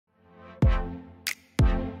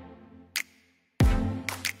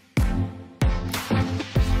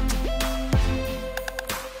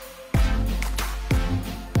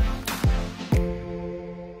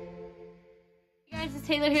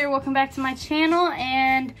Taylor here. Welcome back to my channel,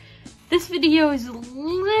 and this video is a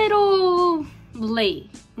little late.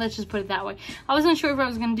 Let's just put it that way. I wasn't sure if I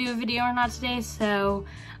was going to do a video or not today, so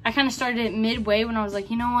I kind of started it midway when I was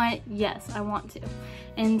like, you know what? Yes, I want to.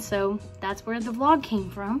 And so that's where the vlog came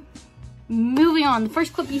from. Moving on, the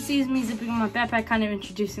first clip you see is me zipping on my backpack, kind of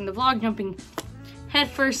introducing the vlog, jumping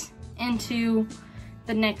headfirst into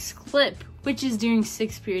the next clip, which is during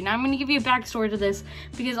 6th period. Now I'm going to give you a backstory to this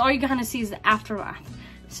because all you kind of see is the aftermath.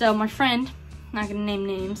 So my friend, not going to name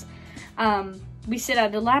names, we sit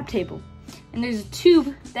at the lab table and there's a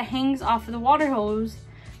tube that hangs off of the water hose.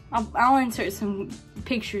 I'll insert some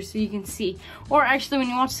pictures so you can see, or actually when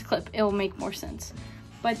you watch the clip it will make more sense.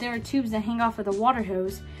 But there are tubes that hang off of the water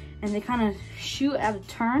hose and they kind of shoot at a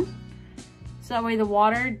turn, so that way the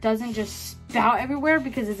water doesn't just spout everywhere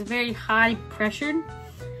because it's very high pressured.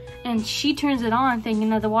 And she turns it on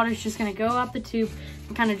thinking that the water's just gonna go out the tube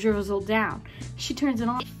and kind of drizzle down. She turns it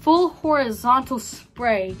on, full horizontal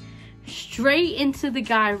spray straight into the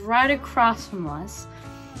guy right across from us.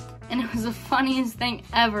 And it was the funniest thing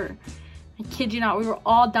ever. I kid you not, we were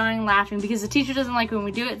all dying laughing because the teacher doesn't like when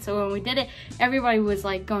we do it. So when we did it, everybody was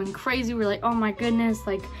like going crazy. We're like, oh my goodness,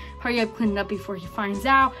 like hurry up, clean it up before he finds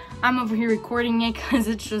out. I'm over here recording it because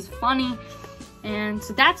it's just funny. And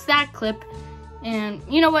so that's that clip. And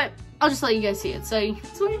you know what? I'll just let you guys see it. So,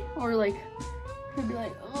 sweet, or like, he'd be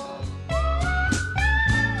like, oh.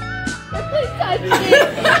 Please touch it.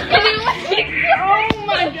 Anyway, oh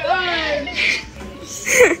my god.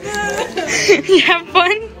 You have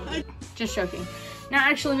fun? Just joking. Now,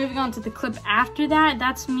 actually, moving on to the clip after that,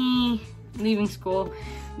 that's me leaving school,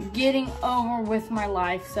 getting over with my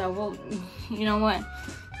life. So, well, you know what?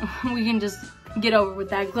 We can just get over with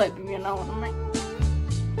that clip, if you know what I mean.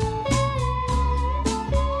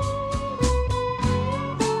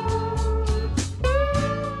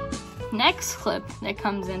 Next clip that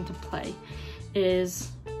comes into play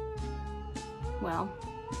is, well,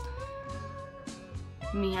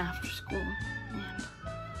 me after school, and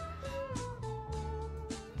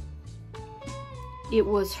it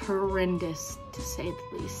was horrendous to say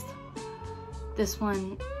the least. This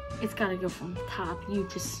one, it's gotta go from the top. You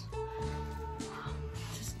just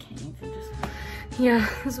can't even yeah,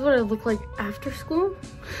 this is what it looked like after school.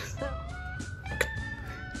 So.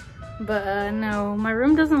 But no, my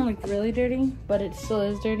room doesn't look really dirty, but it still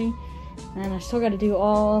is dirty. And I still gotta do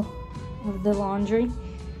all of the laundry and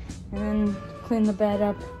then clean the bed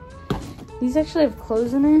up. These actually have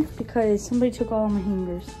clothes in it because somebody took all my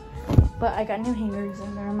hangers. But I got new hangers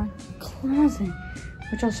and they're in my closet,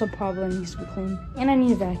 which also probably needs to be cleaned. And I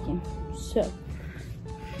need a vacuum. So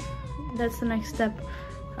that's the next step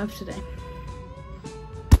of today.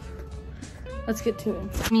 Let's get to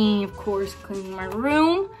it. Me, of course, cleaning my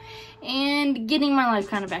room and getting my life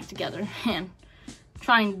kind of back together and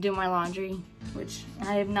trying to do my laundry, which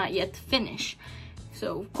I have not yet to finish.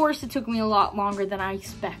 So, of course, it took me a lot longer than I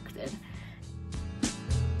expected.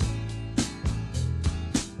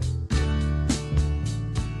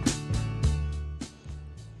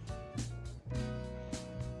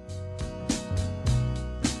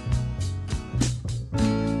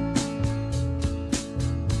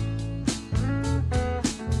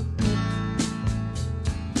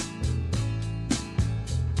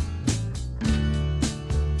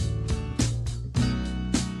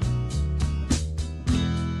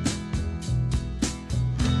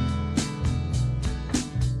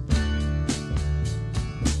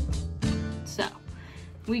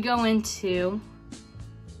 We go into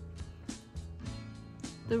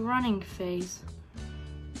the running phase.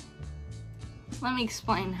 Let me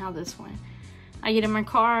explain how this went. I get in my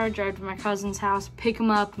car, drive to my cousin's house, pick him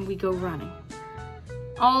up, and we go running.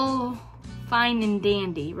 All fine and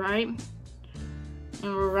dandy, right?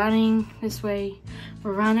 And we're running this way,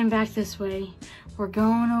 we're running back this way, we're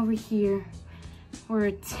going over here.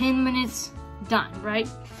 We're 10 minutes done, right?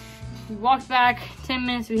 We walk back, 10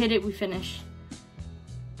 minutes, we hit it, we finish.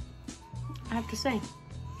 I have to say,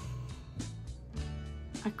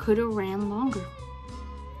 I could have ran longer.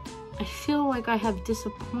 I feel like I have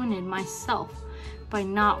disappointed myself by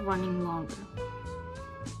not running longer.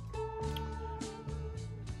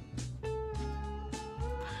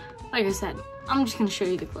 Like I said, I'm just gonna show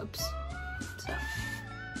you the clips. So,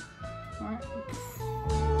 all right.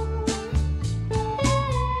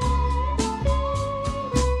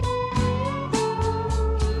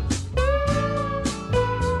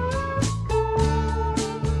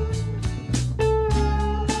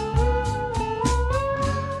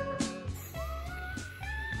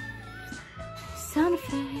 Sound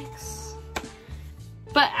effects.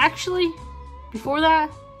 But actually, before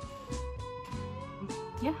that,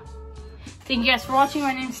 yeah, Thank you guys for watching.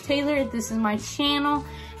 My name is Taylor. This is my channel.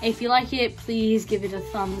 If you like it, please give it a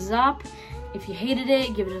thumbs up. If you hated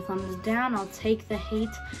it, give it a thumbs down. I'll take the hate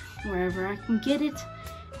wherever I can get it.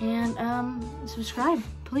 And subscribe,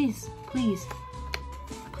 please, please,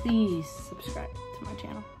 please subscribe to my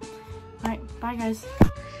channel. All right, bye guys.